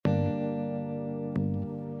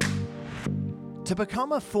To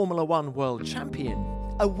become a Formula One world champion,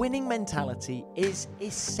 a winning mentality is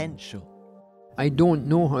essential. I don't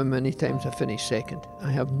know how many times I finished second.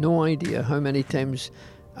 I have no idea how many times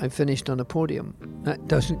I finished on a podium. That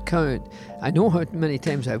doesn't count. I know how many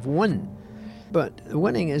times I've won, but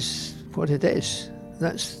winning is what it is.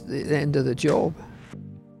 That's the end of the job.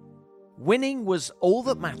 Winning was all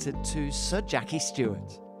that mattered to Sir Jackie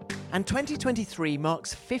Stewart. And 2023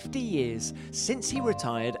 marks 50 years since he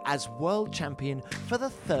retired as world champion for the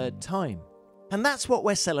third time. And that's what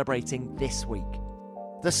we're celebrating this week.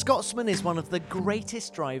 The Scotsman is one of the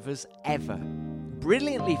greatest drivers ever.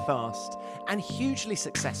 Brilliantly fast and hugely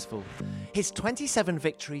successful, his 27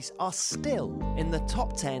 victories are still in the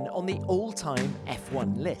top 10 on the all-time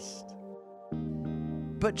F1 list.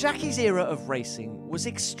 But Jackie's era of racing was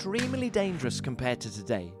extremely dangerous compared to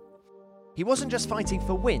today. He wasn't just fighting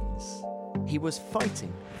for wins, he was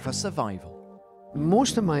fighting for survival.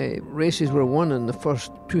 Most of my races were won in the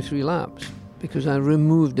first 2-3 laps because I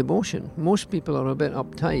removed emotion. Most people are a bit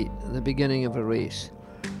uptight at the beginning of a race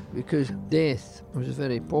because death was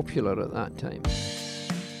very popular at that time.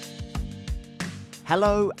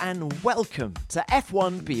 Hello and welcome to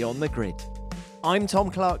F1 Beyond the Grid. I'm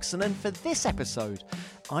Tom Clarkson, and for this episode,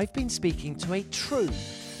 I've been speaking to a true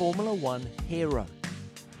Formula One hero.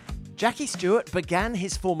 Jackie Stewart began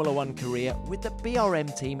his Formula One career with the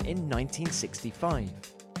BRM team in 1965.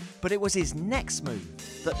 But it was his next move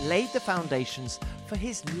that laid the foundations for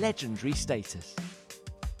his legendary status.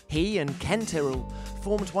 He and Ken Tyrrell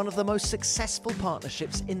formed one of the most successful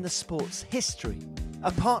partnerships in the sport's history,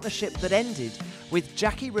 a partnership that ended with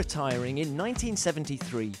Jackie retiring in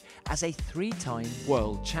 1973 as a 3-time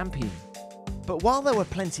world champion. But while there were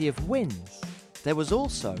plenty of wins, there was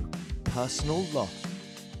also personal loss.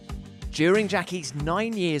 During Jackie's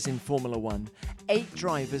 9 years in Formula One, 8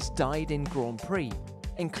 drivers died in Grand Prix,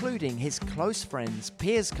 including his close friends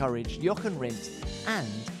Piers Courage, Jochen Rindt, and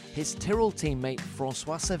his Tyrrell teammate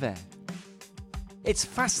Francois Sever. It's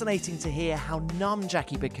fascinating to hear how numb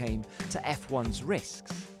Jackie became to F1's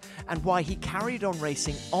risks, and why he carried on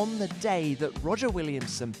racing on the day that Roger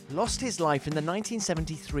Williamson lost his life in the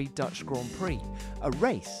 1973 Dutch Grand Prix, a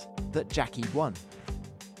race that Jackie won.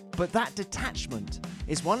 But that detachment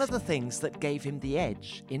is one of the things that gave him the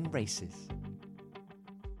edge in races.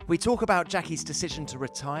 We talk about Jackie's decision to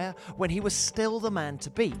retire when he was still the man to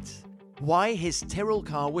beat, why his Tyrrell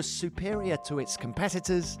car was superior to its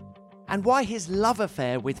competitors, and why his love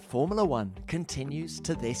affair with Formula One continues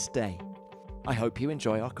to this day. I hope you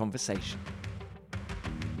enjoy our conversation.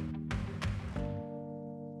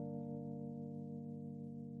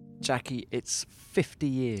 Jackie, it's 50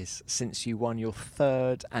 years since you won your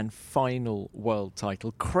third and final world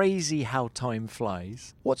title. Crazy how time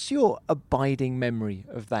flies. What's your abiding memory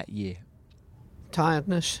of that year?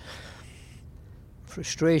 Tiredness,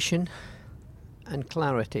 frustration, and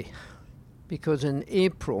clarity. Because in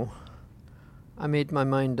April, I made my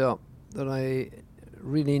mind up that I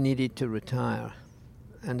really needed to retire.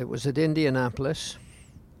 And it was at Indianapolis,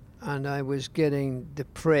 and I was getting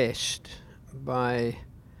depressed by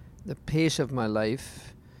the pace of my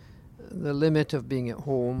life, the limit of being at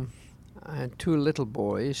home. I had 2 little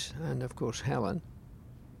boys and of course Helen,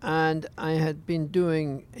 and I had been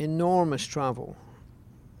doing enormous travel.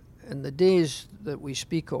 In the days that we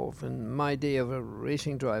speak of, in my day of a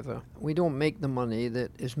racing driver, we don't make the money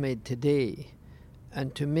that is made today,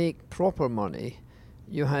 and to make proper money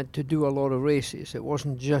you had to do a lot of races. It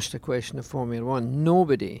wasn't just a question of Formula One.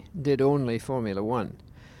 Nobody did only Formula One.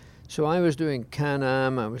 So I was doing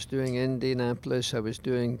Can-Am, I was doing Indianapolis, I was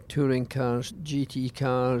doing touring cars, GT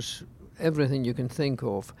cars, everything you can think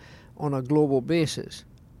of on a global basis.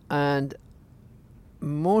 And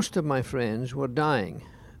most of my friends were dying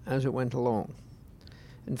as it went along.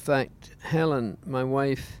 In fact, Helen, my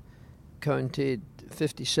wife, counted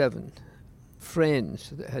 57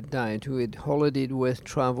 friends that had died, who had holidayed with,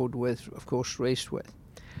 travelled with, of course raced with.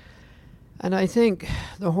 And I think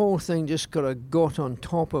the whole thing just got on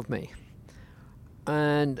top of me.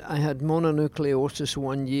 And I had mononucleosis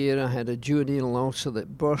one year, I had a duodenal ulcer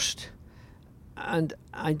that burst. And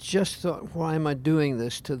I just thought, why am I doing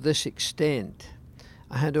this to this extent?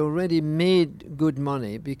 I had already made good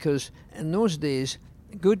money, because in those days,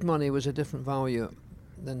 good money was a different value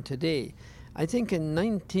than today. I think in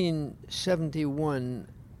 1971,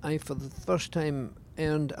 I for the first time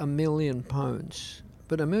earned £1 million.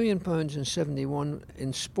 But £1 million in 71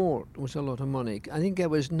 in sport was a lot of money. I think I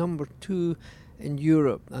was number 2 in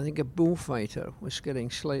Europe. I think a bullfighter was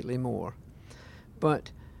getting slightly more.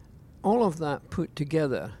 But all of that put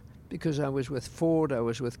together because I was with Ford, I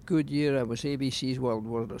was with Goodyear, I was ABC's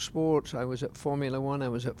World of Sports, I was at Formula One, I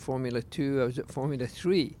was at Formula 2, I was at Formula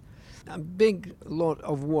 3. A big lot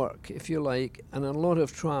of work, if you like, and a lot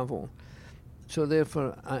of travel. So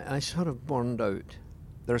therefore, I sort of burned out.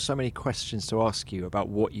 There are so many questions to ask you about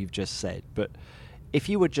what you've just said, but if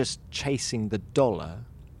you were just chasing the dollar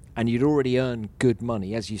and you'd already earned good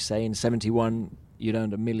money, as you say, in 71 you'd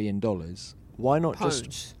earned $1 million, why not Pounds.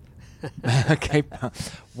 just... Okay,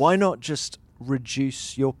 why not just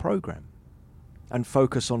reduce your program and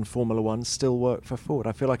focus on Formula One, still work for Ford?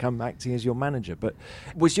 I feel like I'm acting as your manager, but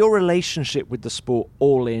was your relationship with the sport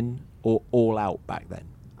all in or all out back then?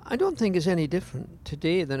 I don't think it's any different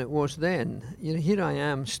today than it was then. You know, here I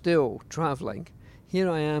am still travelling. Here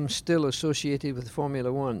I am still associated with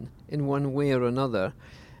Formula One in one way or another.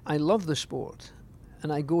 I love the sport,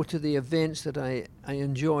 and I go to the events that I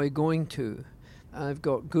enjoy going to. I've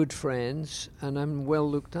got good friends, and I'm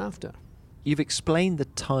well looked after. You've explained the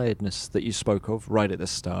tiredness that you spoke of right at the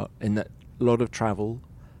start, in that a lot of travel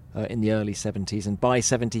in the early 70s, and by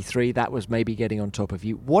 73 that was maybe getting on top of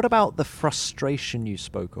you. What about the frustration you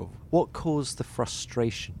spoke of? What caused the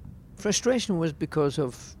frustration? Frustration was because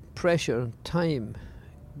of pressure and time,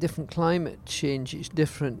 different climate changes,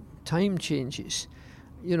 different time changes.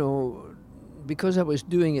 You know, because I was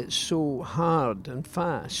doing it so hard and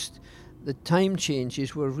fast, the time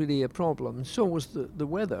changes were really a problem. So was the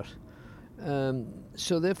weather.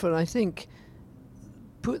 So therefore, I think,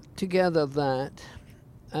 put together that,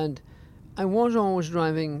 and I was always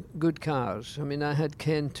driving good cars. I mean, I had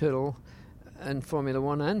Ken Tyrrell in Formula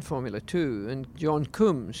 1 and Formula 2, and John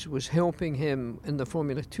Coombs was helping him in the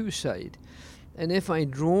Formula 2 side. And if I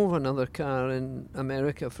drove another car in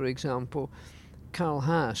America, for example, Carl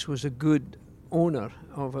Haas was a good owner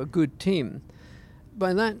of a good team.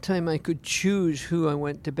 By that time, I could choose who I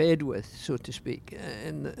went to bed with, so to speak,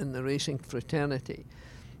 in the racing fraternity.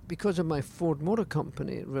 Because of my Ford Motor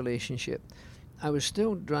Company relationship, I was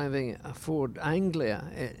still driving a Ford Anglia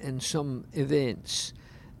in some events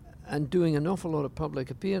and doing an awful lot of public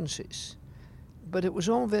appearances. But it was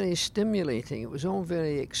all very stimulating. It was all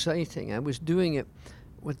very exciting. I was doing it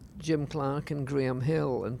with Jim Clark and Graham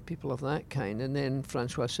Hill and people of that kind, and then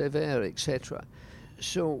Francois Sever, etc.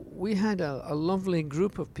 So we had a lovely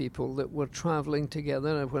group of people that were travelling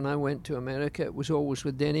together. And when I went to America, it was always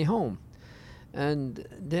with Denny Holm. And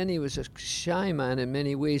Denny was a shy man in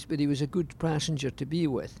many ways, but he was a good passenger to be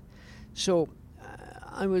with. So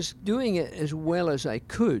I was doing it as well as I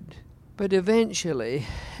could, but eventually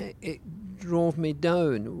it drove me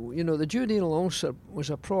down. You know, the duodenal ulcer was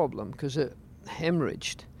a problem because it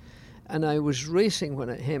hemorrhaged. And I was racing when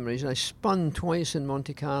it hemorrhaged. I spun twice in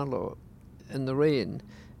Monte Carlo in the rain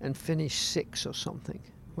and finished 6th or something,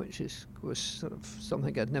 which was sort of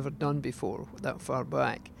something I'd never done before that far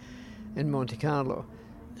back in Monte Carlo.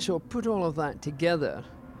 So put all of that together,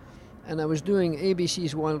 and I was doing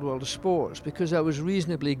ABC's World of Sports because I was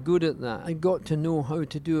reasonably good at that. I got to know how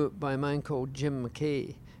to do it by a man called Jim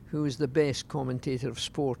McKay, who is the best commentator of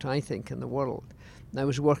sport, I think, in the world. And I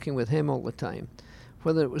was working with him all the time,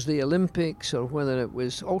 whether it was the Olympics or whether it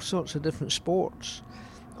was all sorts of different sports.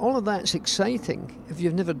 All of that's exciting if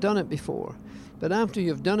you've never done it before. But after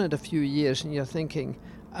you've done it a few years and you're thinking,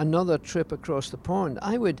 another trip across the pond,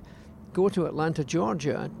 I would go to Atlanta,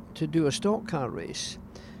 Georgia to do a stock car race.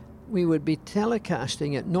 We would be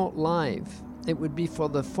telecasting it, not live. It would be for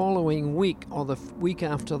the following week or the week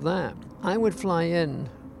after that. I would fly in,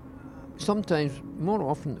 sometimes more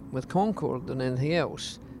often with Concorde than anything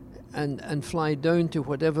else, and fly down to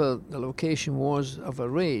whatever the location was of a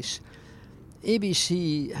race.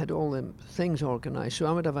 ABC had all the things organised, so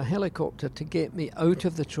I would have a helicopter to get me out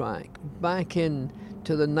of the track, back in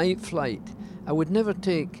to the night flight. I would never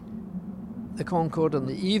take the Concorde on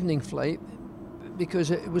the evening flight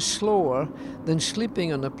because it was slower than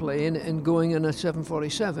sleeping on a plane and going in a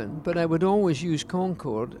 747. But I would always use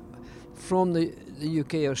Concorde from the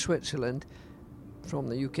UK or Switzerland, from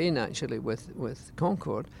the UK naturally with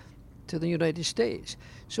Concorde, to the United States.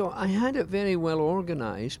 So I had it very well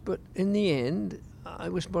organised, but in the end, I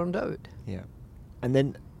was burned out. Yeah. And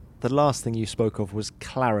then the last thing you spoke of was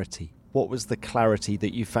clarity. What was the clarity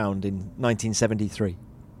that you found in 1973?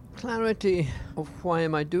 Clarity of why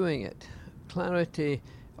am I doing it? Clarity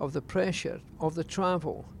of the pressure, of the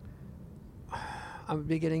travel. I would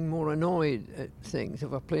be getting more annoyed at things.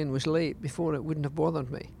 If a plane was late before, it wouldn't have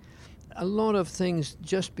bothered me. A lot of things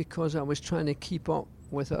just because I was trying to keep up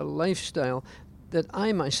with a lifestyle that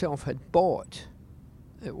I myself had bought.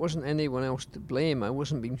 It wasn't anyone else to blame. I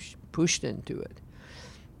wasn't being pushed into it.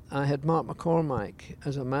 I had Mark McCormack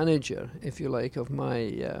as a manager, if you like, of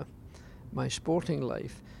my sporting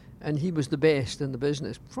life. And he was the best in the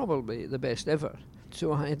business, probably the best ever.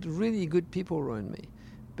 So I had really good people around me.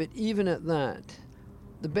 But even at that,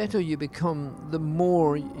 the better you become, the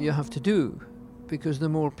more you have to do, because the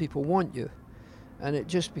more people want you. And it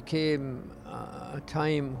just became a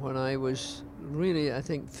time when I was really, I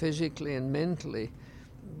think, physically and mentally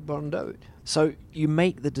burned out. So you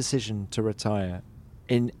make the decision to retire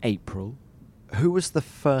in April. Who was the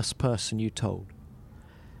first person you told?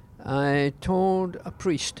 I told a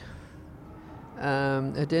priest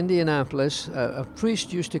at Indianapolis. A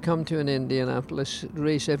priest used to come to an Indianapolis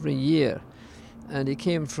race every year, and he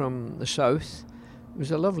came from the south. He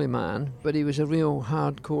was a lovely man, but he was a real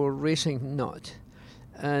hardcore racing nut.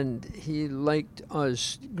 And he liked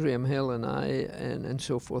us, Graham Hill and I, and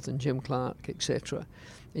so forth, and Jim Clark, etc.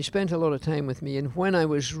 He spent a lot of time with me, and when I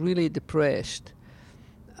was really depressed,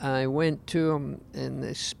 I went to him in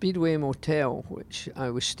the Speedway Motel, which I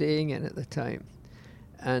was staying in at the time.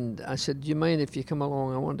 And I said, do you mind if you come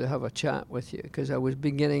along? I want to have a chat with you, because I was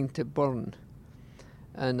beginning to burn.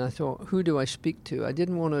 And I thought, who do I speak to? I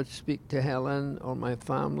didn't want to speak to Helen or my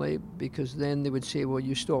family, because then they would say, well,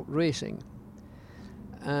 you stopped racing.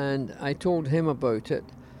 And I told him about it,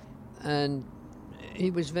 and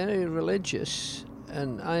he was very religious,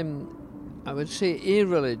 and I would say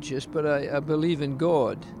irreligious, but I believe in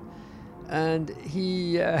God. And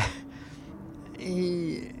he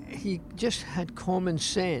just had common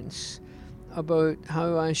sense about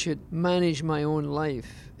how I should manage my own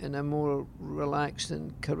life in a more relaxed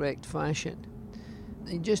and correct fashion.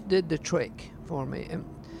 He just did the trick for me. It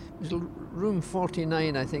was room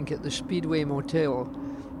 49, I think, at the Speedway Motel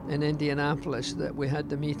in Indianapolis that we had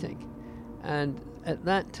the meeting. And at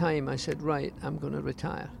that time I said, right, I'm going to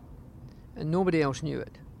retire. And nobody else knew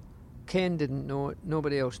it. Ken didn't know it,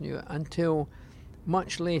 nobody else knew it, until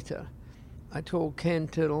much later I told Ken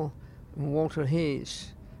Tyrrell and Walter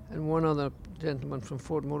Hayes and one other gentleman from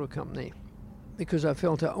Ford Motor Company, because I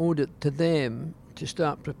felt I owed it to them to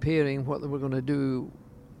start preparing what they were going to do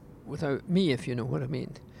without me, if you know what I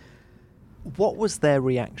mean. What was their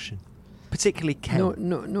reaction? Particularly Ken?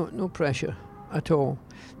 No pressure at all.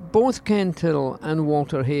 Both Ken Tyrrell and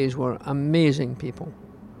Walter Hayes were amazing people.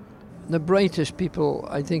 The brightest people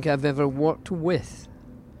I think I've ever worked with.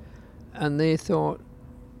 And they thought,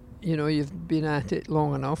 you know, you've been at it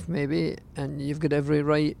long enough maybe, and you've got every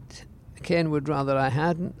right. Ken would rather I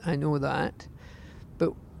hadn't, I know that.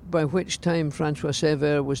 But by which time Francois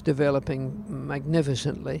Sever was developing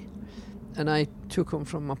magnificently. And I took him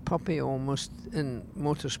from a puppy almost in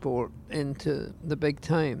motorsport into the big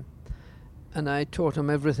time. And I taught him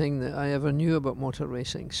everything that I ever knew about motor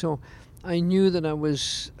racing. So I knew that I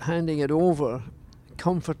was handing it over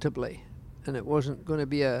comfortably, and it wasn't going to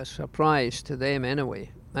be a surprise to them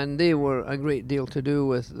anyway. And they were a great deal to do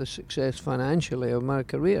with the success financially of my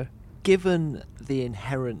career. Given the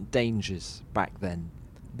inherent dangers back then,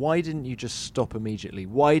 why didn't you just stop immediately?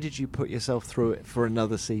 Why did you put yourself through it for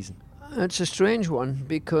another season? It's a strange one,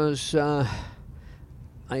 because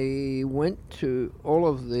I went to all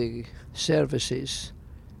of the services,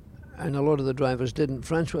 and a lot of the drivers didn't.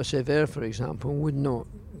 Francois Sever, for example, would not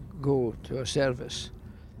go to a service.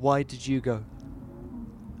 Why did you go?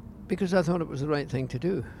 Because I thought it was the right thing to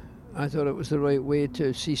do. I thought it was the right way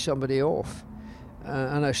to see somebody off,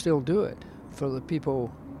 and I still do it for the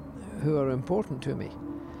people who are important to me,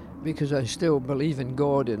 because I still believe in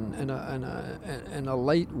God in a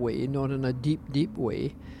light way, not in a deep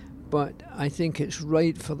way. But I think it's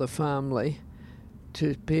right for the family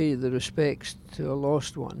to pay the respects to a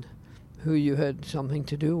lost one who you had something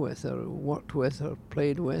to do with, or worked with, or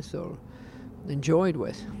played with, or enjoyed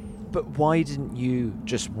with. But why didn't you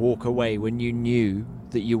just walk away when you knew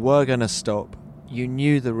that you were going to stop? You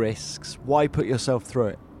knew the risks. Why put yourself through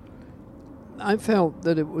it? I felt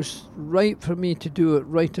that it was right for me to do it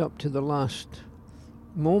right up to the last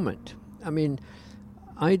moment. I mean,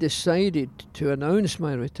 I decided to announce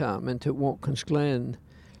my retirement at Watkins Glen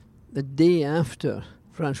the day after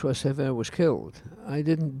Francois Sever was killed. I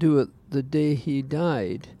didn't do it the day he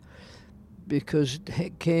died, because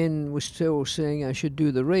Ken was still saying I should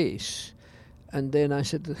do the race. And then I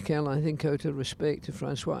said to Ken, I think out of respect to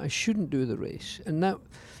Francois, I shouldn't do the race. And that,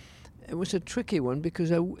 it was a tricky one,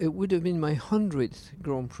 because it would have been my 100th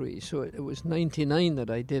Grand Prix. So it was 99 that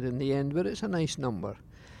I did in the end, but it's a nice number.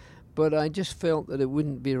 But I just felt that it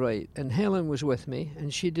wouldn't be right. And Helen was with me,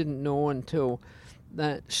 and she didn't know until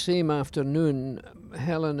that same afternoon.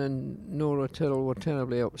 Helen and Nora Tyrrell were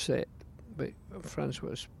terribly upset by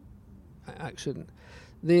Francois' accident.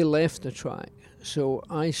 They left the track, so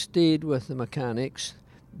I stayed with the mechanics.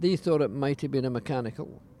 They thought it might have been a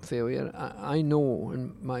mechanical failure. I know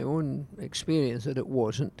in my own experience that it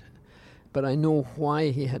wasn't. but I know why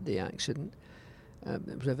he had the accident.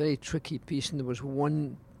 It was a very tricky piece, and there was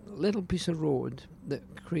one little piece of road that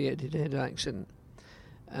created an accident.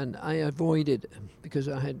 And I avoided it because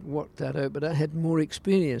I had worked that out, but I had more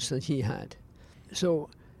experience than he had. So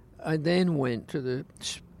I then went to the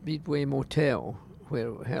Speedway Motel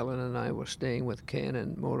where Helen and I were staying with Ken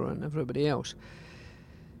and Maura and everybody else,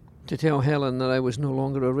 to tell Helen that I was no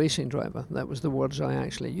longer a racing driver. That was the words I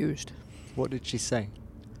actually used. What did she say?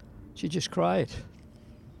 She just cried.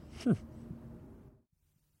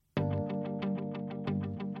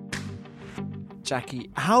 Jackie,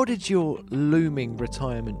 how did your looming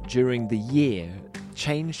retirement during the year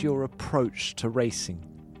change your approach to racing?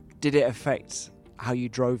 Did it affect how you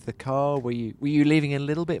drove the car? Were you leaving a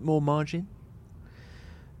little bit more margin?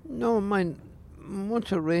 No, my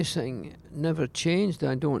motor racing never changed,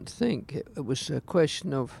 I don't think. It was a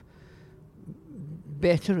question of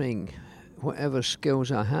bettering whatever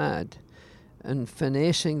skills I had and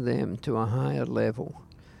finessing them to a higher level.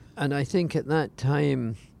 And I think at that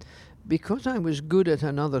time, because I was good at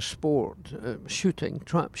another sport, shooting,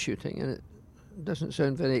 trap shooting, and it doesn't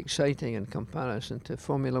sound very exciting in comparison to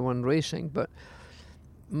Formula One racing, but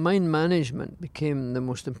mind management became the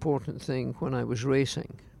most important thing when I was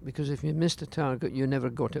racing, because if you missed a target, you never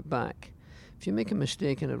got it back. If you make a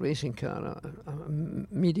mistake in a racing car, a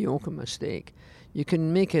mediocre mistake, you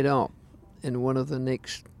can make it up in one of the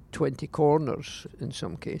next 20 corners in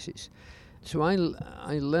some cases. So I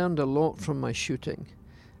learned a lot from my shooting.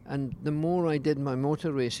 And the more I did my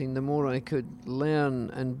motor racing, the more I could learn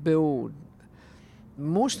and build.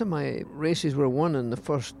 Most of my races were won in the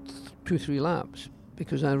first 2-3 laps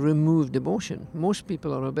because I removed emotion. Most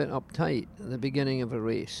people are a bit uptight at the beginning of a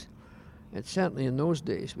race. It's certainly in those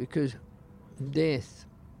days because death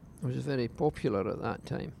was very popular at that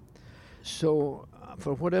time. So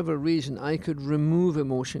for whatever reason, I could remove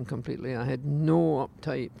emotion completely. I had no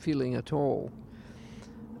uptight feeling at all.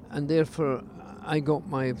 And therefore, I got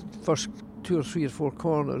my first 2 or 3 or 4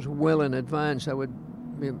 corners well in advance. I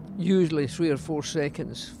would be usually 3 or 4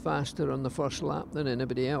 seconds faster on the first lap than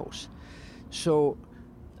anybody else. So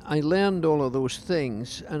I learned all of those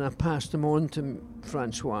things and I passed them on to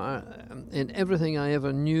Francois. And everything I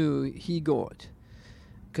ever knew, he got,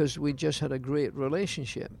 because we just had a great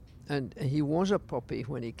relationship. And he was a puppy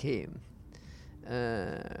when he came.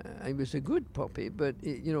 He was a good puppy, but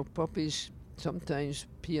puppies sometimes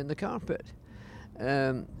pee in the carpet.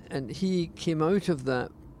 And he came out of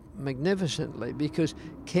that magnificently because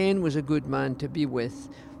Ken was a good man to be with.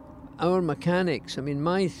 Our mechanics,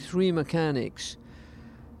 my 3 mechanics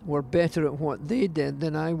were better at what they did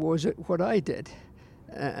than I was at what I did.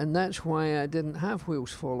 And that's why I didn't have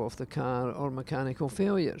wheels fall off the car or mechanical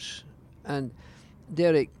failures. And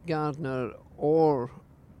Derek Gardner or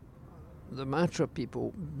the Matra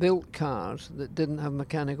people built cars that didn't have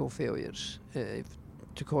mechanical failures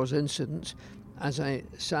to cause incidents. As I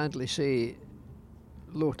sadly say,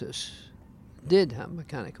 Lotus did have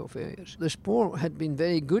mechanical failures. The sport had been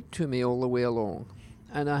very good to me all the way along,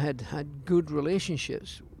 and I had had good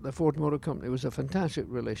relationships. The Ford Motor Company was a fantastic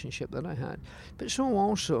relationship that I had. But so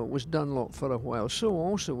also was Dunlop for a while. So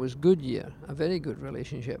also was Goodyear, a very good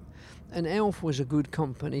relationship. And Elf was a good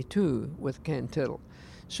company too, with Ken Tyrrell.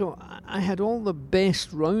 So I had all the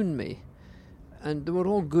best round me. And they were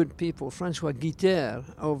all good people. Francois Guiter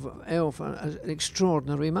of Elf, an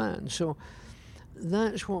extraordinary man. So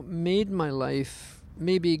that's what made my life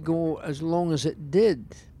maybe go as long as it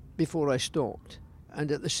did before I stopped.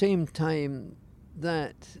 And at the same time,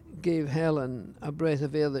 that gave Helen a breath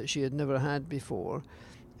of air that she had never had before.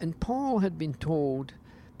 And Paul had been told,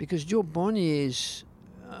 because Joe Bonnier's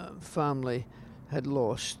family had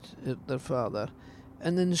lost their father,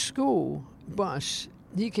 and in the school bus,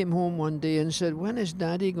 he came home one day and said, when is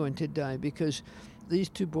Daddy going to die? Because these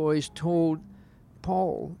 2 boys told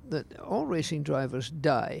Paul that all racing drivers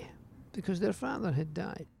die because their father had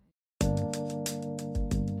died.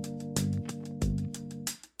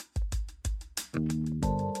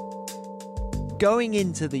 Going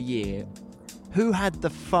into the year, who had the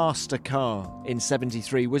faster car in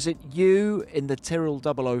 73? Was it you in the Tyrrell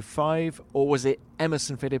 005 or was it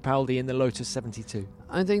Emerson Fittipaldi in the Lotus 72?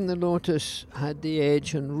 I think the Lotus had the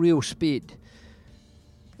edge on real speed.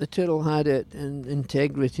 The Tyrrell had it in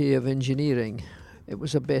integrity of engineering. It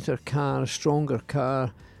was a better car, a stronger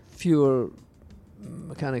car, fewer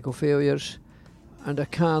mechanical failures, and a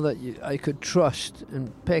car that I could trust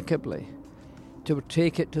impeccably to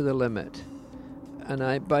take it to the limit.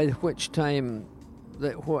 And by which time,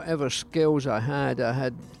 that whatever skills I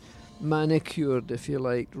had manicured, if you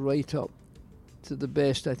like, right up to the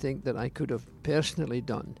best I think that I could have personally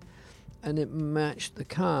done. and it matched the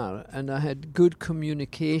car, and I had good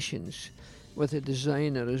communications with the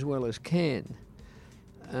designer as well as Ken.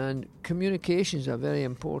 And communications are a very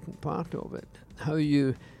important part of it. How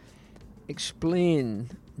you explain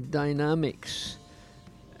dynamics.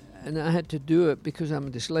 And I had to do it because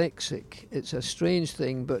I'm dyslexic. It's a strange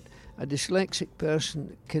thing, but a dyslexic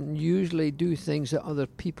person can usually do things that other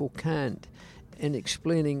people can't in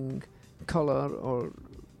explaining colour or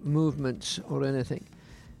movements or anything.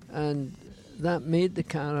 And that made the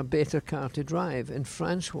car a better car to drive. And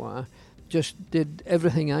Francois just did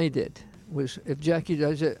everything I did. Was if Jackie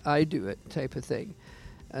does it, I do it type of thing.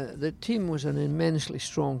 The team was an immensely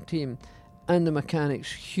strong team, and the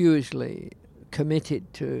mechanics hugely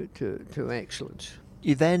committed to excellence.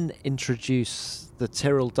 You then introduce the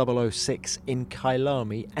Tyrrell 006 in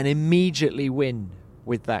Kyalami and immediately win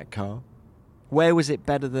with that car. Where was it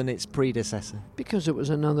better than its predecessor? Because it was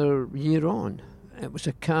another year on. It was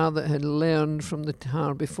a car that had learned from the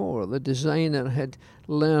car before. The designer had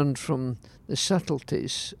learned from the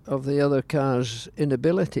subtleties of the other car's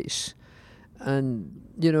inabilities. And,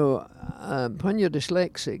 when you're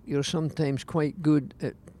dyslexic, you're sometimes quite good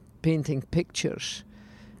at painting pictures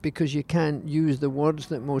because you can't use the words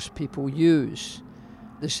that most people use.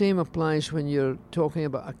 The same applies when you're talking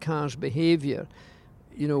about a car's behaviour.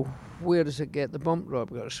 Where does it get the bump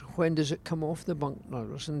rubbers? When does it come off the bump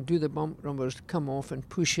rubbers? And do the bump rubbers come off and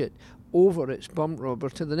push it over its bump rubber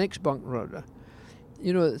to the next bump rubber?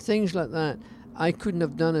 Things like that I couldn't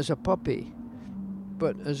have done as a puppy.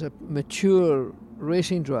 But as a mature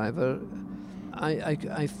racing driver,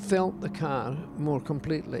 I felt the car more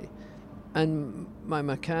completely. And my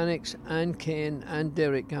mechanics and Ken and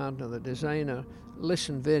Derek Gardner, the designer,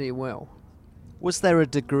 listened very well. Was there a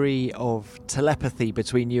degree of telepathy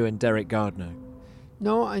between you and Derek Gardner?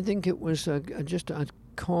 No, I think it was just a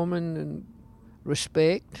common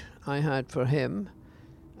respect I had for him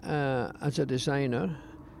as a designer,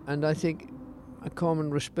 and I think a common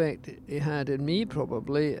respect he had in me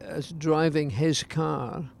probably as driving his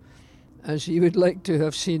car as he would like to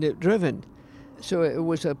have seen it driven. So it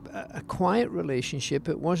was a quiet relationship.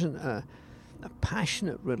 It wasn't a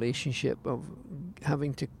passionate relationship of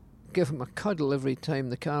having to give him a cuddle every time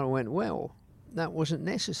the car went well. That wasn't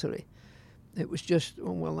necessary. It was just,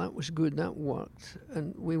 that was good, that worked,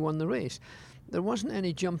 and we won the race. There wasn't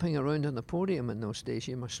any jumping around on the podium in those days,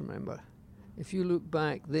 you must remember. If you look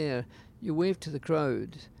back there, you waved to the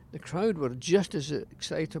crowd. The crowd were just as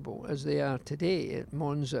excitable as they are today at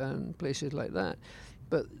Monza and places like that.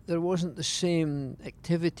 But there wasn't the same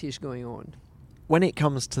activities going on. When it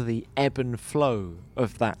comes to the ebb and flow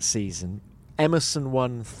of that season, Emerson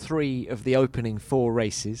won 3 of the opening 4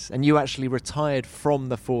 races, and you actually retired from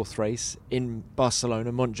the 4th race in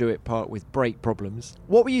Barcelona, Montjuic Park, with brake problems.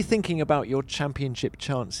 What were you thinking about your championship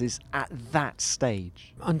chances at that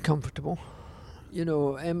stage? Uncomfortable.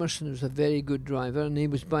 Emerson was a very good driver, and he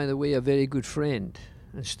was, by the way, a very good friend,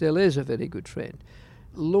 and still is a very good friend.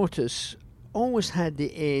 Lotus always had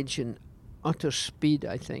the edge in utter speed,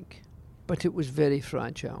 I think, but it was very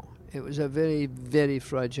fragile. It was a very, very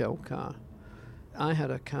fragile car. I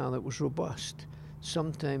had a car that was robust.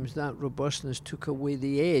 Sometimes that robustness took away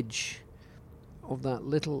the edge of that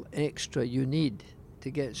little extra you need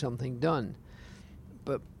to get something done.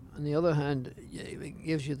 But on the other hand, it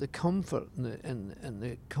gives you the comfort and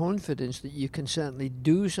the confidence that you can certainly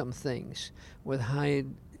do some things with high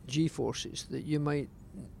G-forces that you might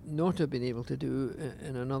not have been able to do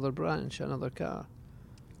in another branch, another car.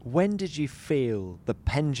 When did you feel the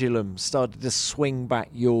pendulum started to swing back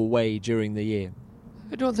your way during the year?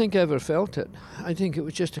 I don't think I ever felt it. I think it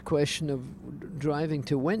was just a question of driving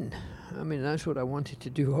to win. I mean, that's what I wanted to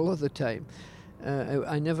do all of the time.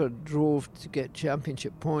 I never drove to get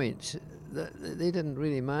championship points. They didn't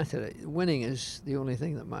really matter. Winning is the only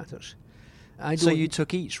thing that matters. So you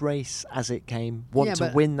took each race as it came,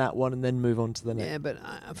 to win that one and then move on to the next? Yeah, but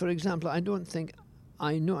for example, I don't think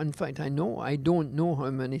I know. In fact, I don't know how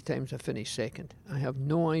many times I finished second. I have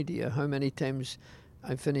no idea how many times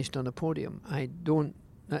I finished on a podium.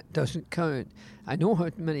 That doesn't count. I know how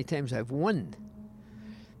many times I've won.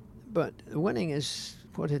 But winning is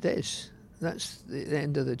what it is. That's the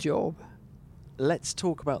end of the job. Let's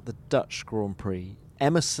talk about the Dutch Grand Prix.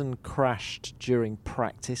 Emerson crashed during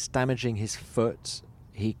practice, damaging his foot.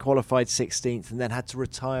 He qualified 16th and then had to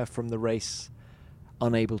retire from the race,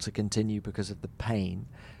 unable to continue because of the pain.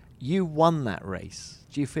 You won that race.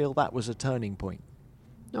 Do you feel that was a turning point?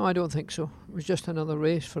 No, I don't think so. It was just another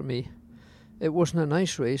race for me. It wasn't a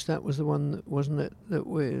nice race. That was the one, wasn't it, that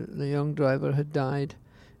the young driver had died,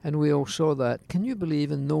 and we all saw that. Can you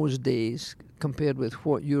believe in those days, compared with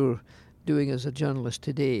what you're doing as a journalist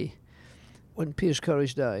today, when Piers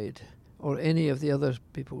Courage died, or any of the other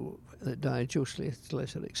people that died, Joe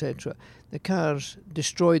Slesser, etc., the cars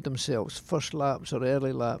destroyed themselves, first laps or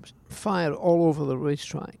early laps, fire all over the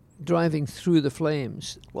racetrack, driving through the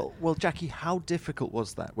flames. Well, Jackie, how difficult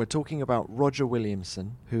was that? We're talking about Roger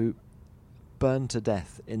Williamson, who burned to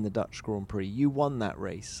death in the Dutch Grand Prix. You won that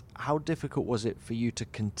race. How difficult was it for you to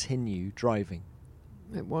continue driving?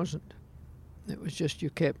 It wasn't. It was just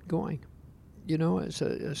you kept going. You know, it's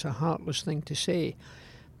a heartless thing to say,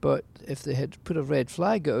 but if they had put a red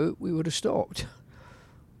flag out, we would have stopped.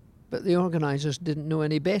 But the organisers didn't know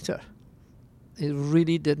any better. They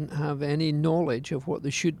really didn't have any knowledge of what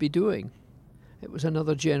they should be doing. It was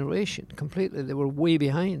another generation, completely. They were way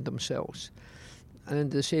behind themselves.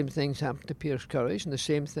 And the same things happened to Piers Courage, and the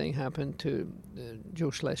same thing happened to Joe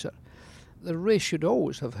Slesser. The race should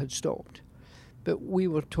always have had stopped. But we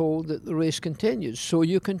were told that the race continued, so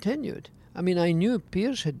you continued. I mean, I knew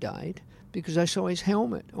Piers had died because I saw his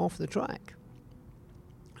helmet off the track.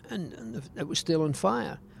 And it was still on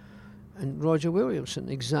fire. And Roger Williamson,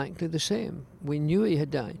 exactly the same. We knew he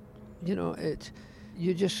had died. You know,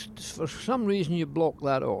 you just, for some reason, you block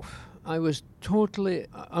that off. I was totally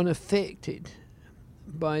unaffected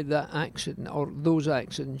by that accident, or those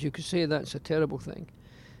accidents. You could say that's a terrible thing.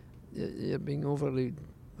 You're being overly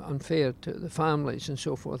unfair to the families and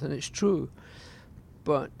so forth, and it's true.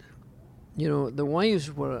 But, you know, the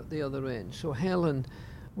wives were at the other end. So Helen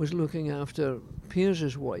was looking after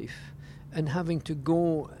Piers's wife and having to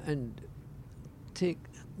go and take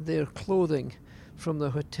their clothing from the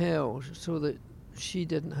hotel so that she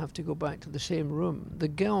didn't have to go back to the same room. The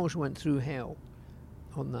girls went through hell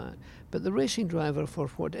on that. But the racing driver, for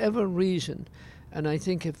whatever reason, and I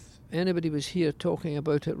think if anybody was here talking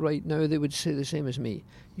about it right now, they would say the same as me.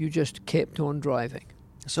 You just kept on driving.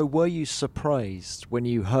 So were you surprised when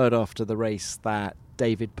you heard after the race that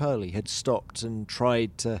David Purley had stopped and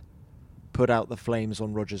tried to put out the flames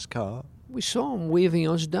on Roger's car? We saw him waving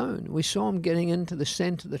us down. We saw him getting into the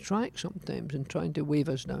centre of the track sometimes and trying to wave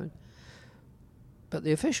us down. But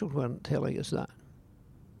the officials weren't telling us that.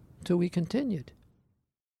 So we continued.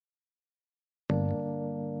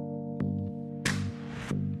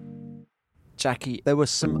 Jackie, there were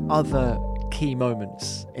some other key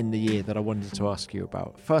moments in the year that I wanted to ask you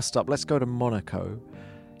about. First up, let's go to Monaco.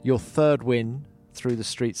 Your third win through the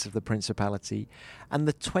streets of the Principality, and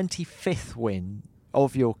the 25th win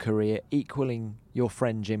of your career, equaling your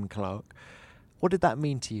friend Jim Clark. What did that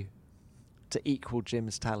mean to you, to equal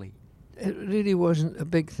Jim's tally? It really wasn't a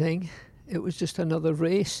big thing. It was just another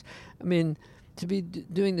race. I mean, to be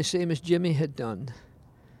doing the same as Jimmy had done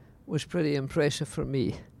was pretty impressive for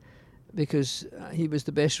me, because he was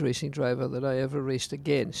the best racing driver that I ever raced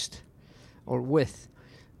against or with.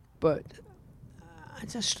 But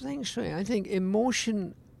it's a strange thing. I think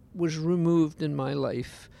emotion was removed in my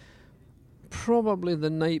life probably the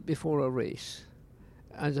night before a race.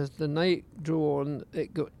 As the night drew on,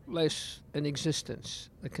 it got less in existence,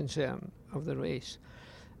 the concern of the race.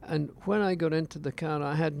 And when I got into the car,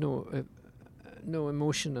 I had no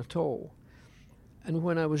emotion at all. And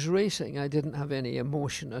when I was racing, I didn't have any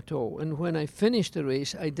emotion at all. And when I finished the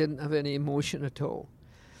race, I didn't have any emotion at all.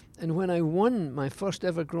 And when I won my first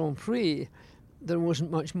ever Grand Prix, there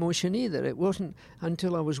wasn't much motion either. It wasn't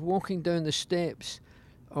until I was walking down the steps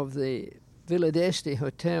of the Villa d'Este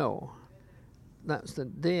Hotel, that's the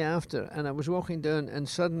day after, and I was walking down and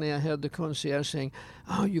suddenly I heard the concierge saying,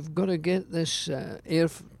 "Oh, you've got to get this air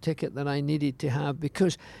ticket that I needed to have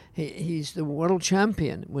because he's the world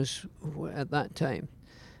champion," was at that time.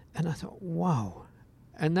 And I thought, wow.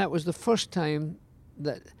 And that was the first time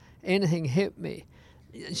that anything hit me.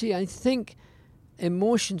 See, I think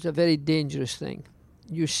emotion's a very dangerous thing.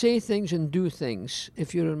 You say things and do things,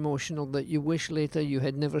 if you're emotional, that you wish later you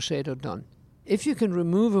had never said or done. If you can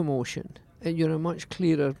remove emotion, you're a much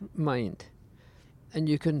clearer mind and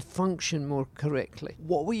you can function more correctly.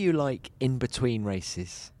 What were you like in between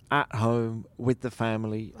races? At home, with the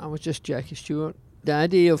family? I was just Jackie Stewart,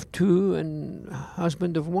 daddy of 2 and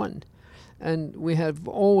husband of 1. And we have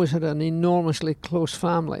always had an enormously close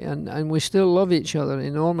family, and we still love each other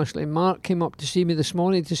enormously. Mark came up to see me this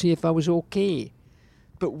morning to see if I was okay.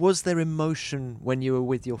 But was there emotion when you were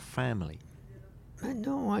with your family?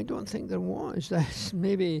 No, I don't think there was. That's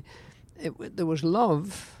maybe there was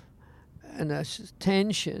love and a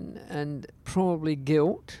tension and probably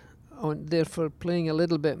guilt, therefore playing a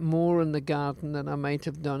little bit more in the garden than I might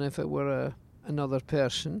have done if it were another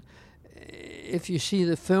person. If you see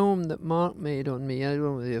the film that Mark made on me, I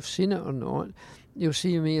don't know if you've seen it or not, you'll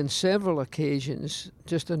see me on several occasions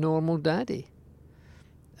just a normal daddy.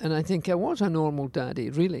 And I think I was a normal daddy,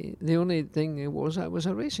 really. The only thing I was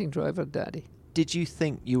a racing driver daddy. Did you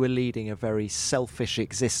think you were leading a very selfish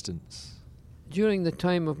existence? During the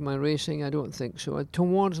time of my racing, I don't think so.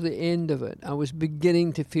 Towards the end of it, I was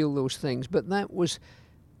beginning to feel those things. But that was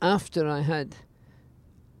after I had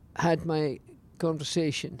my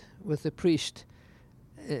conversation with the priest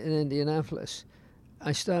in Indianapolis.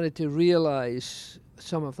 I started to realize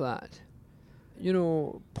some of that. You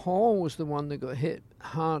know, Paul was the one that got hit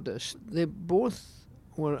hardest. They both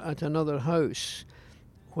were at another house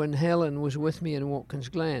when Helen was with me in Watkins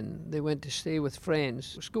Glen. They went to stay with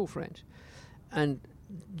friends, school friends. And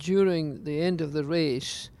during the end of the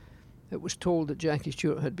race, it was told that Jackie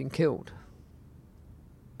Stewart had been killed.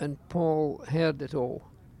 And Paul heard it all.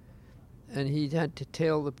 And he had to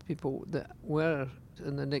tell the people that were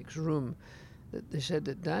in the next room that they said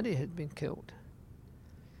that Daddy had been killed.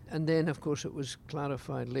 And then, of course, it was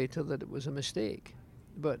clarified later that it was a mistake.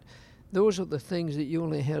 But those are the things that you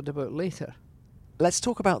only heard about later. Let's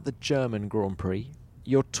talk about the German Grand Prix.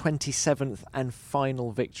 Your 27th and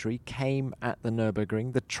final victory came at the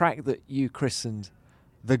Nürburgring, the track that you christened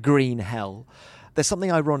the Green Hell. There's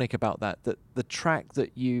something ironic about that the track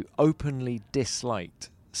that you openly disliked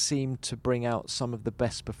seemed to bring out some of the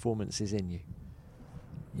best performances in you.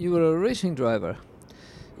 You were a racing driver.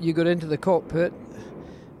 You got into the cockpit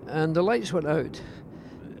and the lights went out.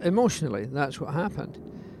 Emotionally, that's what happened.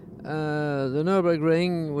 The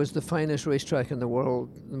Nürburgring was the finest racetrack in the world,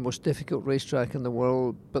 the most difficult racetrack in the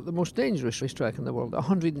world, but the most dangerous racetrack in the world.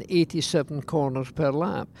 187 corners per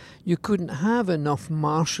lap. You couldn't have enough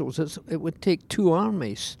marshals. It would take two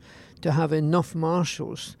armies to have enough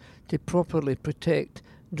marshals to properly protect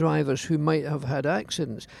drivers who might have had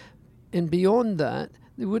accidents. And beyond that,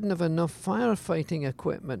 they wouldn't have enough firefighting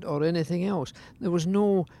equipment or anything else. There was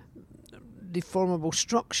no deformable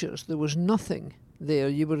structures. There was nothing there.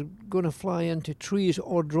 You were going to fly into trees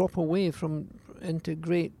or drop away into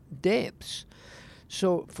great depths.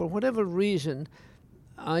 So for whatever reason,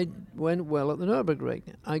 I went well at the Nürburgring.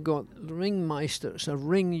 I got ringmeisters, a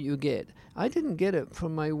ring you get. I didn't get it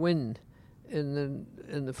from my win in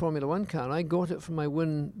the Formula 1 car. I got it from my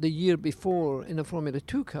win the year before in a Formula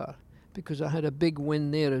 2 car, because I had a big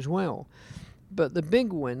win there as well. But the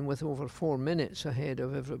big win with over 4 minutes ahead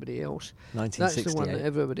of everybody else, that's the one that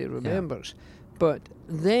everybody remembers. Yeah. But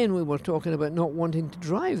then we were talking about not wanting to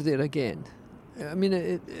drive there again. I mean,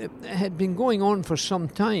 it had been going on for some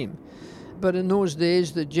time. But in those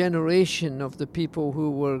days, the generation of the people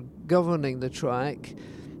who were governing the track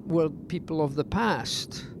were people of the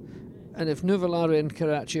past. And if Nuvolari and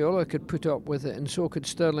Caracciola could put up with it, and so could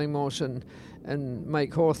Stirling Moss and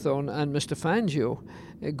Mike Hawthorne and Mr. Fangio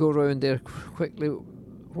go round there quickly,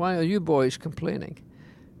 why are you boys complaining?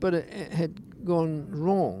 But it had gone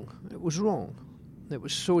wrong. It was wrong. It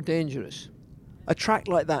was so dangerous. A track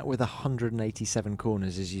like that with 187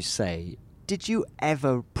 corners, as you say, did you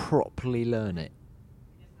ever properly learn it?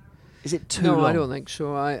 Is it too long? No, I don't think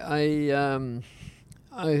so. I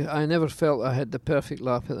never felt I had the perfect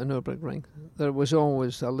lap at the Nürburgring. There was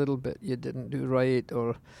always a little bit you didn't do right,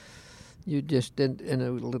 or you just did a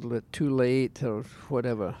little bit too late, or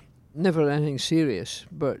whatever. Never anything serious,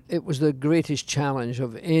 but it was the greatest challenge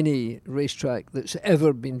of any racetrack that's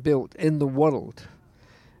ever been built in the world.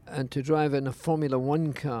 And to drive in a Formula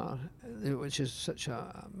 1 car, which is such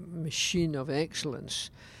a machine of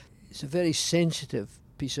excellence, it's a very sensitive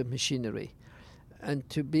piece of machinery. And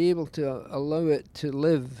to be able to allow it to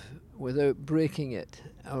live without breaking it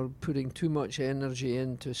or putting too much energy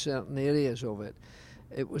into certain areas of it,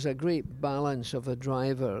 it was a great balance of a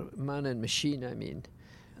driver, man and machine, I mean.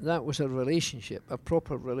 That was a relationship, a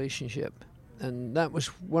proper relationship. And that was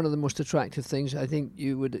one of the most attractive things I think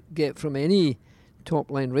you would get from any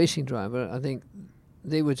top-line racing driver. I think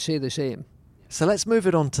they would say the same. So let's move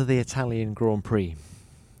it on to the Italian Grand Prix.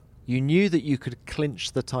 You knew that you could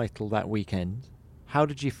clinch the title that weekend. How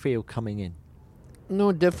did you feel coming in?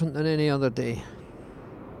 No different than any other day.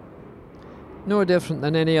 No different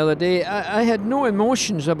than any other day. I had no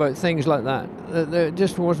emotions about things like that. It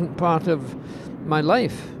just wasn't part of my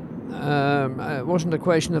life. It wasn't a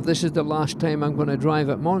question of this is the last time I'm going to drive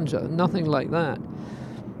at Monza. Nothing like that.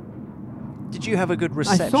 Did you have a good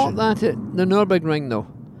reception? I thought that at the Nürburgring, though.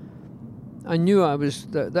 I knew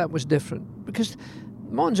that was different, because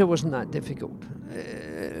Monza wasn't that difficult.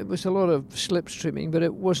 It was a lot of slipstreaming, but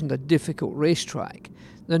it wasn't a difficult racetrack.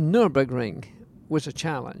 The Nürburgring was a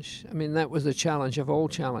challenge. I mean, that was the challenge of all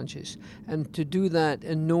challenges. And to do that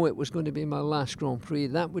and know it was going to be my last Grand Prix,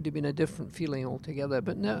 that would have been a different feeling altogether,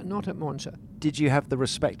 but no, not at Monza. Did you have the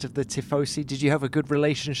respect of the tifosi? Did you have a good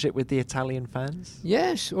relationship with the Italian fans?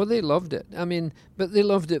 Yes, well, they loved it. I mean, but they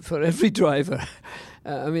loved it for every driver.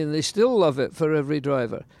 I mean, they still love it for every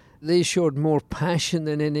driver. They showed more passion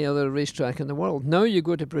than any other racetrack in the world. Now you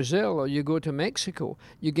go to Brazil or you go to Mexico,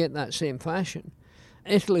 you get that same passion.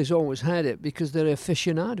 Italy's always had it because they're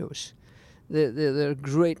aficionados. They're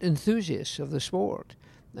great enthusiasts of the sport,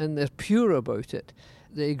 and they're pure about it.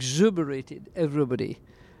 They exuberated everybody.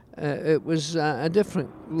 It was a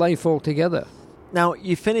different life altogether. Now,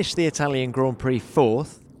 you finished the Italian Grand Prix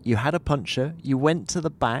fourth, you had a puncher, you went to the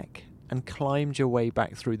back and climbed your way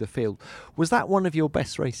back through the field. Was that one of your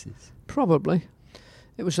best races? Probably.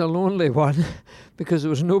 It was a lonely one because there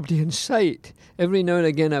was nobody in sight. Every now and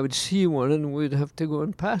again I would see one and we'd have to go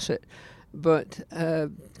and pass it. But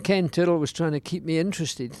Ken Tyrrell was trying to keep me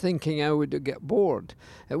interested, thinking I would get bored.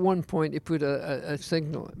 At one point he put a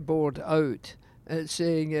signal board out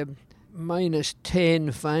saying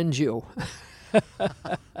 -10 Fangio,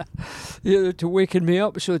 to waken me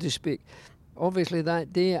up, so to speak. Obviously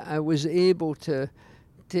that day I was able to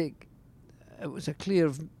take, it was a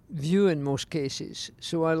clear view in most cases,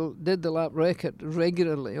 so I did the lap record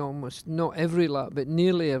regularly, almost not every lap but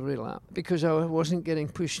nearly every lap, because I wasn't getting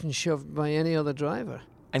pushed and shoved by any other driver.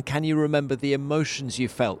 And can you remember the emotions you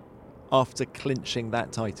felt after clinching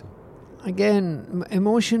that title? Again,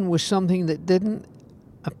 emotion was something that didn't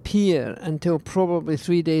appear until probably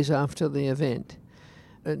 3 days after the event.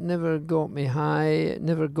 It never got me high, it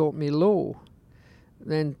never got me low.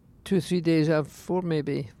 Then 2-3 days after,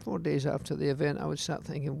 maybe 4 days after the event, I would start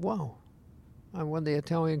thinking, wow, I won the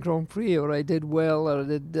Italian Grand Prix, or I did well, or I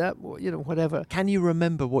did that, whatever. Can you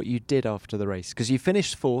remember what you did after the race? Because you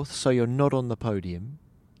finished fourth, so you're not on the podium.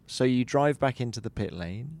 So you drive back into the pit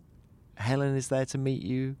lane. Helen is there to meet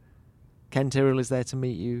you. Ken Tyrrell is there to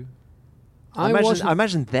meet you. I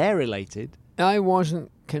imagine they're elated. I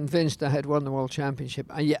wasn't convinced I had won the World Championship.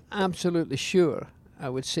 I'm absolutely sure. I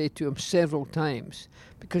would say to him several times,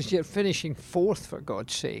 because you're finishing fourth, for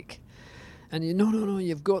God's sake. And no,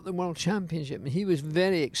 you've got the World Championship. And he was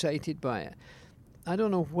very excited by it. I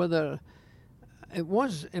don't know whether it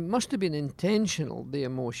must have been intentional, the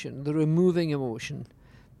emotion, the removing emotion.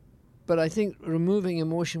 But I think removing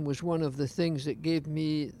emotion was one of the things that gave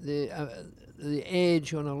me the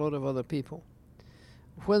edge on a lot of other people.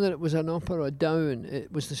 Whether it was an up or a down,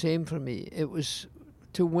 it was the same for me. It was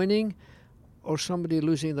to winning or somebody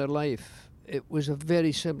losing their life. It was a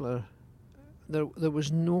very similar. There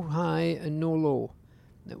was no high and no low.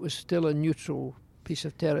 It was still a neutral piece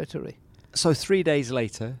of territory. So 3 days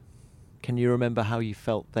later, can you remember how you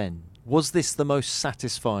felt then? Was this the most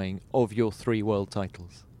satisfying of your 3 world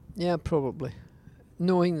titles? Yeah, probably.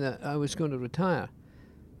 Knowing that I was going to retire.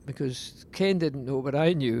 Because Ken didn't know, but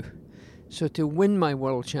I knew. So to win my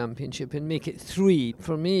World Championship and make it 3,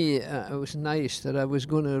 for me, it was nice that I was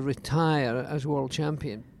going to retire as World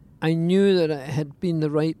Champion. I knew that it had been the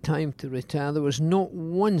right time to retire. There was not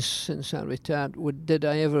once since I retired did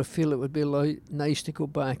I ever feel it would be nice to go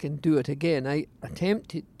back and do it again. I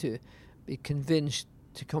attempted to be convinced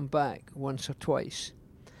to come back once or twice.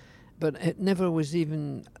 But it never was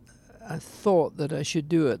even a thought that I should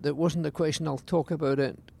do it. There wasn't a question, I'll talk about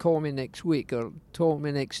it, call me next week, or call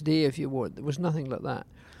me next day if you want. There was nothing like that.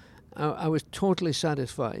 I was totally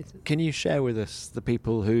satisfied. Can you share with us the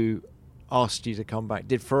people who asked you to come back?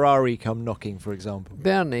 Did Ferrari come knocking, for example?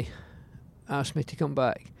 Bernie asked me to come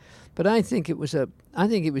back. But I think he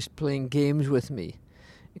was playing games with me,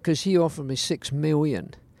 because he offered me $6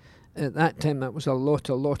 million. At that time, that was a lot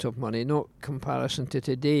of money, not comparison to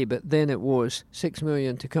today, but then it was $6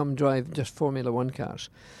 million to come drive just Formula One cars.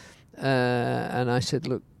 And I said,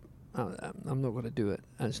 look, I'm not going to do it.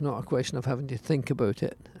 And it's not a question of having to think about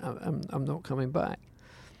it. I'm not coming back.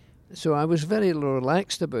 So I was very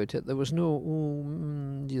relaxed about it. There was no,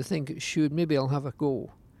 do you think it should? Maybe I'll have a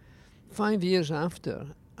go. 5 years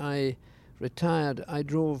after I retired, I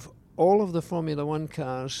drove all of the Formula One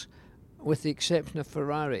cars with the exception of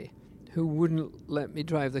Ferrari, who wouldn't let me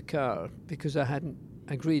drive the car because I hadn't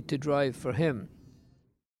agreed to drive for him.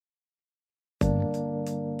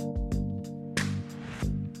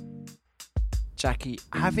 Jackie,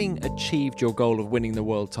 having achieved your goal of winning the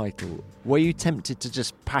world title, were you tempted to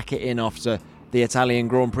just pack it in after the Italian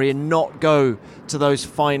Grand Prix and not go to those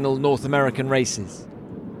final North American races?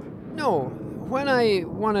 No. When I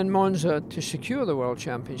won in Monza to secure the World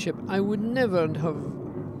Championship, I would never have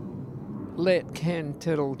let Ken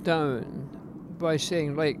Tyrrell down by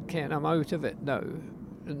saying, right, Ken, I'm out of it now.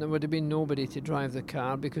 and there would have been nobody to drive the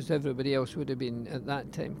car because everybody else would have been at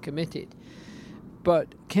that time committed.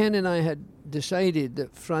 But Ken and I had decided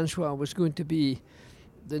that Francois was going to be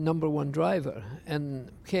the number one driver,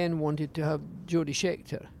 and Ken wanted to have Jody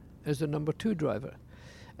Scheckter as the number two driver.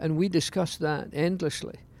 And we discussed that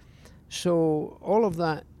endlessly. So all of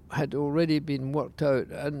that had already been worked out,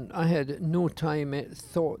 and I had no time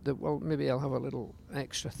thought that, well, maybe I'll have a little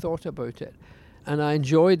extra thought about it. And I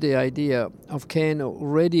enjoyed the idea of Ken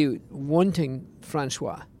already wanting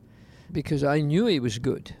Francois, because I knew he was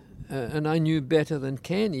good, and I knew better than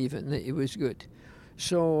Ken even that he was good.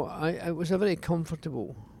 So I was a very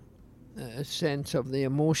comfortable sense of the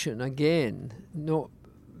emotion, again, not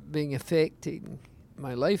being affecting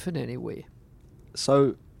my life in any way.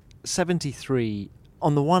 So 73,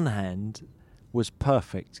 on the one hand, was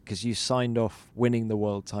perfect because you signed off winning the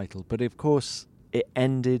world title. But of course, it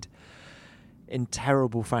ended in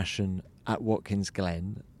terrible fashion at Watkins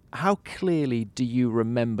Glen. How clearly do you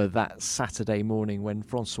remember that Saturday morning when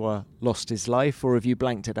Francois lost his life, or have you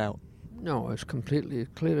blanked it out? No, it's completely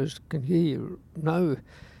clear as can hear now.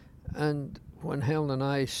 And when Helen and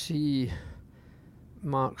I see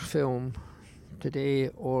Mark's film today,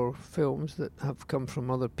 or films that have come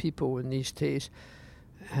from other people in these days,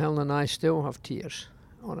 Helen and I still have tears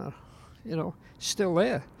on her, still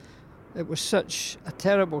there. It was such a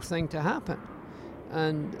terrible thing to happen.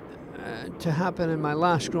 And to happen in my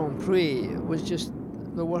last Grand Prix was just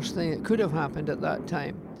the worst thing that could have happened at that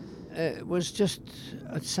time. It was just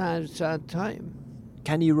a sad, sad time.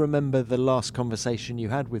 Can you remember the last conversation you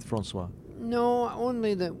had with Francois? No,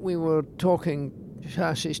 only that we were talking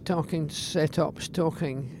chassis, talking setups,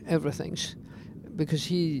 talking everythings, because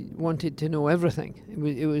he wanted to know everything.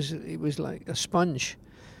 It was like a sponge,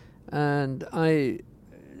 and I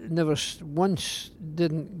never once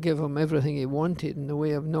didn't give him everything he wanted in the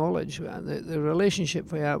way of knowledge. The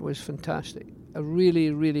relationship we had was fantastic, a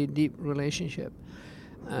really, really deep relationship.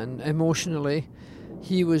 And emotionally,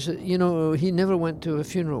 he was, he never went to a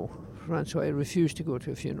funeral. Francois refused to go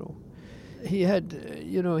to a funeral. He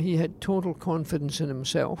had total confidence in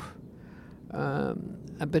himself,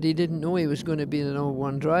 but he didn't know he was going to be the number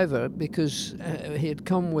one driver, because he had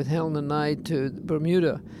come with Helen and I to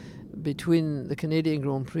Bermuda between the Canadian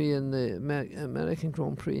Grand Prix and the American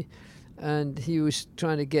Grand Prix, and he was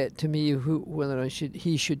trying to get to me whether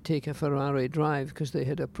he should take a Ferrari drive, because they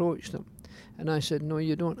had approached him. And I said, no,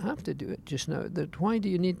 you don't have to do it just now. Why do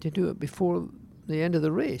you need to do it before the end of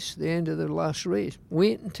the race, the end of the last race?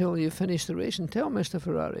 Wait until you finish the race and tell Mr.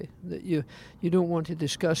 Ferrari that you don't want to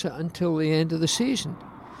discuss it until the end of the season.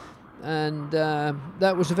 And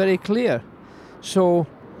that was very clear. So,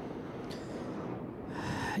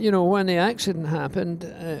 when the accident happened,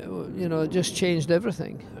 it just changed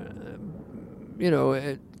everything.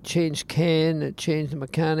 It changed Ken, it changed the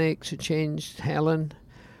mechanics, it changed Helen.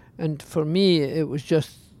 And for me, it was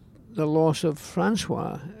just the loss of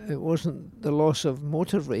Francois. It wasn't the loss of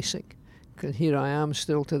motor racing. Because here I am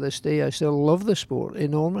still to this day. I still love the sport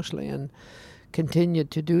enormously and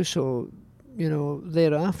continued to do so,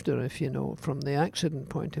 thereafter, from the accident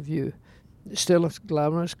point of view. Still, it's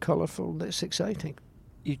glamorous, colourful, it's exciting.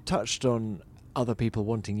 You touched on other people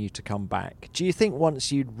wanting you to come back. Do you think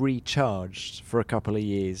once you'd recharged for a couple of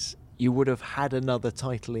years, you would have had another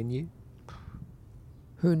title in you?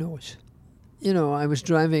 Who knows? I was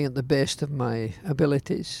driving at the best of my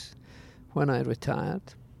abilities when I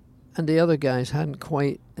retired, and the other guys hadn't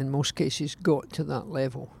quite, in most cases, got to that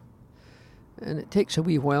level. And it takes a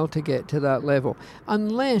wee while to get to that level,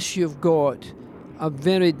 unless you've got a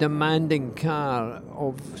very demanding car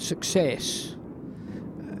of success.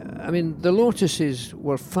 The Lotuses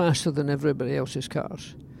were faster than everybody else's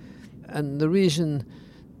cars. And the reason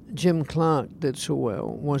Jim Clark did so well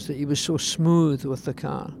was that he was so smooth with the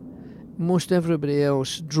car. Most everybody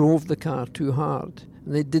else drove the car too hard,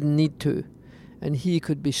 and they didn't need to. And he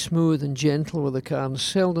could be smooth and gentle with the car, and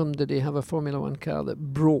seldom did he have a Formula One car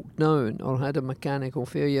that broke down or had a mechanical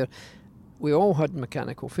failure. We all had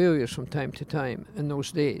mechanical failures from time to time in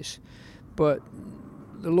those days, but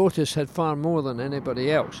the Lotus had far more than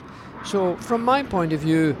anybody else. So from my point of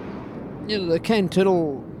view, the Ken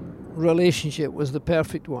Tyrrell relationship was the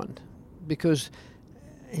perfect one, because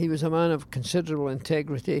he was a man of considerable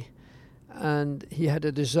integrity, and he had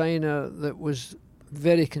a designer that was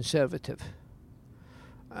very conservative,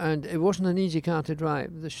 and it wasn't an easy car to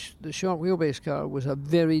drive. The short wheelbase car was a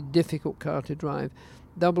very difficult car to drive.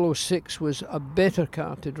 006 was a better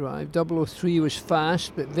car to drive. 003 was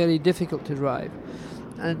fast but very difficult to drive,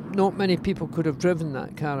 and not many people could have driven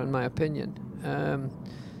that car, in my opinion.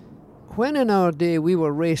 When in our day we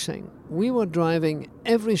were racing, we were driving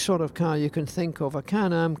every sort of car you can think of, a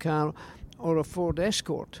Can-Am car or a Ford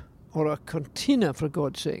Escort or a Cortina, for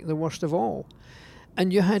God's sake, the worst of all.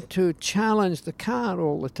 And you had to challenge the car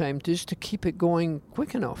all the time just to keep it going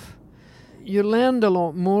quick enough. You learned a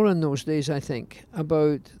lot more in those days, I think,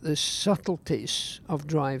 about the subtleties of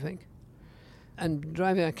driving. And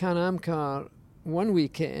driving a Can-Am car one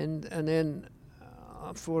weekend and then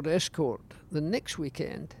a Ford Escort the next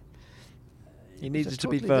weekend. You needed to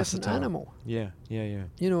be totally versatile. different animal. Yeah.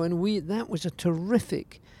 You know, and that was a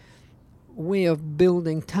terrific way of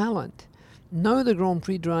building talent. Now the Grand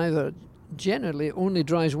Prix driver generally only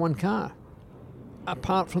drives one car,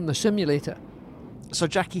 apart from the simulator. So,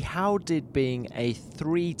 Jackie, how did being a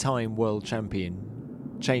 3-time world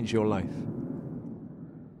champion change your life?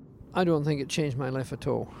 I don't think it changed my life at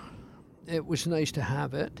all. It was nice to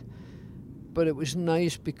have it, but it was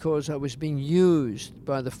nice because I was being used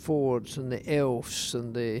by the Fords and the Elfs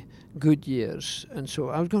and the Goodyears, and so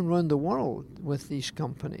I was going around the world with these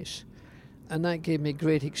companies, and that gave me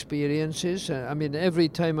great experiences. I mean, every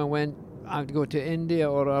time I went, I'd go to India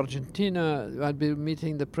or Argentina, I'd be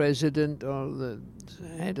meeting the president or the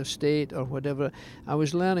head of state or whatever. I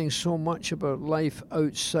was learning so much about life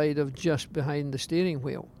outside of just behind the steering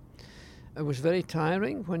wheel. It was very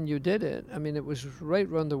tiring when you did it. I mean, it was right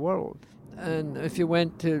around the world. And if you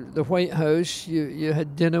went to the White House, you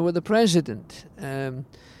had dinner with the president.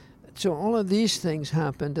 So all of these things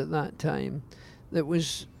happened at that time that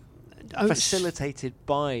was... Facilitated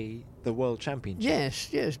by the World Championship.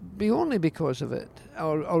 Yes, only because of it.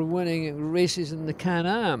 Or winning races in the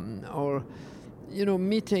Can-Am, or, you know,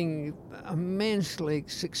 meeting immensely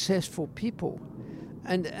successful people.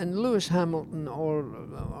 And Lewis Hamilton or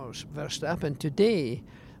Verstappen today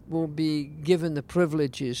will be given the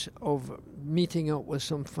privileges of meeting up with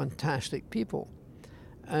some fantastic people.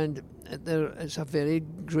 And it's a very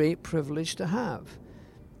great privilege to have.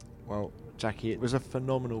 Well, Jackie, it was a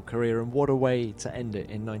phenomenal career, and what a way to end it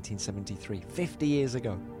in 1973, 50 years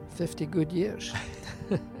ago. 50 good years.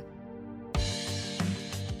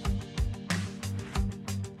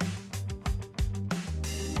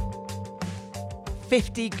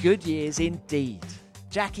 50 good years indeed.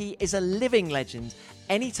 Jackie is a living legend.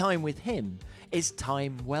 Any time with him is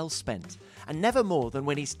time well spent, and never more than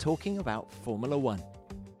when he's talking about Formula One.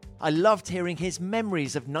 I loved hearing his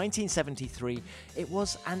memories of 1973. It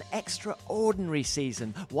was an extraordinary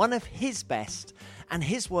season, one of his best, and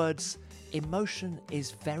his words, "Emotion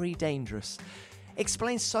is very dangerous,"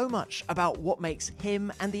 explains so much about what makes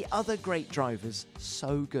him and the other great drivers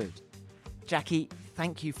so good. Jackie,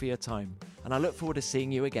 thank you for your time, and I look forward to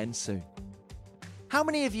seeing you again soon. How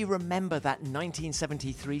many of you remember that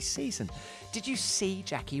 1973 season? Did you see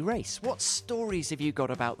Jackie race? What stories have you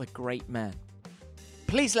got about the great man?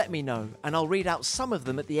 Please let me know, and I'll read out some of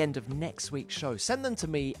them at the end of next week's show. Send them to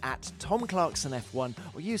me at Tom Clarkson F1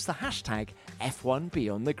 or use the hashtag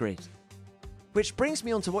F1BeyondTheGrid. Which brings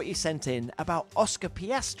me on to what you sent in about Oscar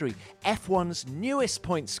Piastri, F1's newest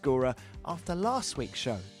point scorer after last week's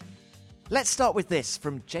show. Let's start with this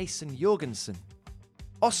from Jason Jorgensen.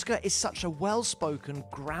 Oscar is such a well-spoken,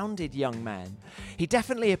 grounded young man. He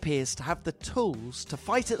definitely appears to have the tools to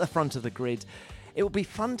fight at the front of the grid. It will be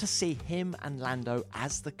fun to see him and Lando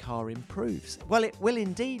as the car improves. Well, it will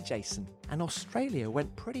indeed, Jason. And Australia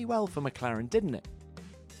went pretty well for McLaren, didn't it?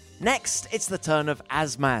 Next, it's the turn of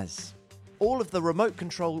Asmaz. All of the remote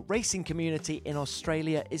control racing community in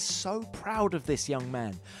Australia is so proud of this young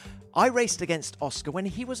man. I raced against Oscar when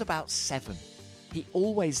he was about 7. He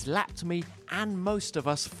always lapped me and most of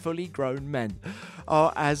us fully grown men.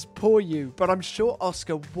 Oh, as poor you, but I'm sure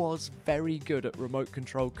Oscar was very good at remote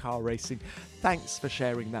control car racing. Thanks for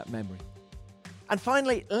sharing that memory. And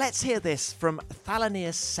finally, let's hear this from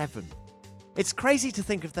Thalanius7. It's crazy to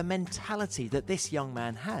think of the mentality that this young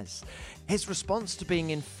man has. His response to being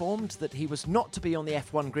informed that he was not to be on the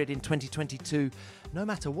F1 grid in 2022, no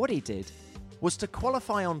matter what he did, was to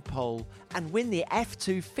qualify on pole and win the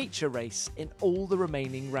F2 feature race in all the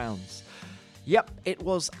remaining rounds. Yep, it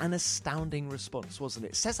was an astounding response, wasn't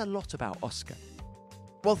it? Says a lot about Oscar.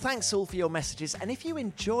 Well, thanks all for your messages, and if you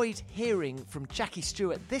enjoyed hearing from Jackie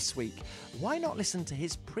Stewart this week, why not listen to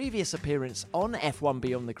his previous appearance on F1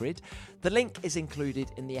 Beyond the Grid? The link is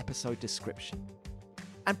included in the episode description.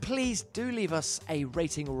 And please do leave us a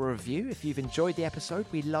rating or a review if you've enjoyed the episode.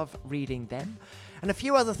 We love reading them. And a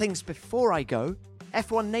few other things before I go.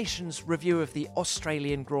 F1 Nation's review of the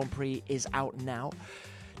Australian Grand Prix is out now.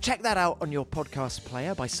 Check that out on your podcast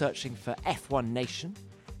player by searching for F1 Nation.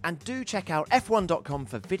 And do check out f1.com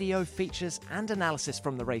for video, features and analysis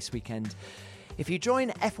from the race weekend. If you join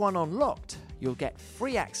F1 Unlocked, you'll get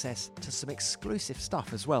free access to some exclusive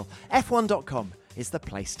stuff as well. F1.com is the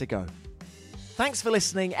place to go. Thanks for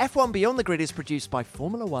listening. F1 Beyond the Grid is produced by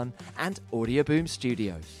Formula One and Audio Boom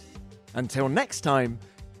Studios. Until next time,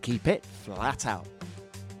 keep it flat out.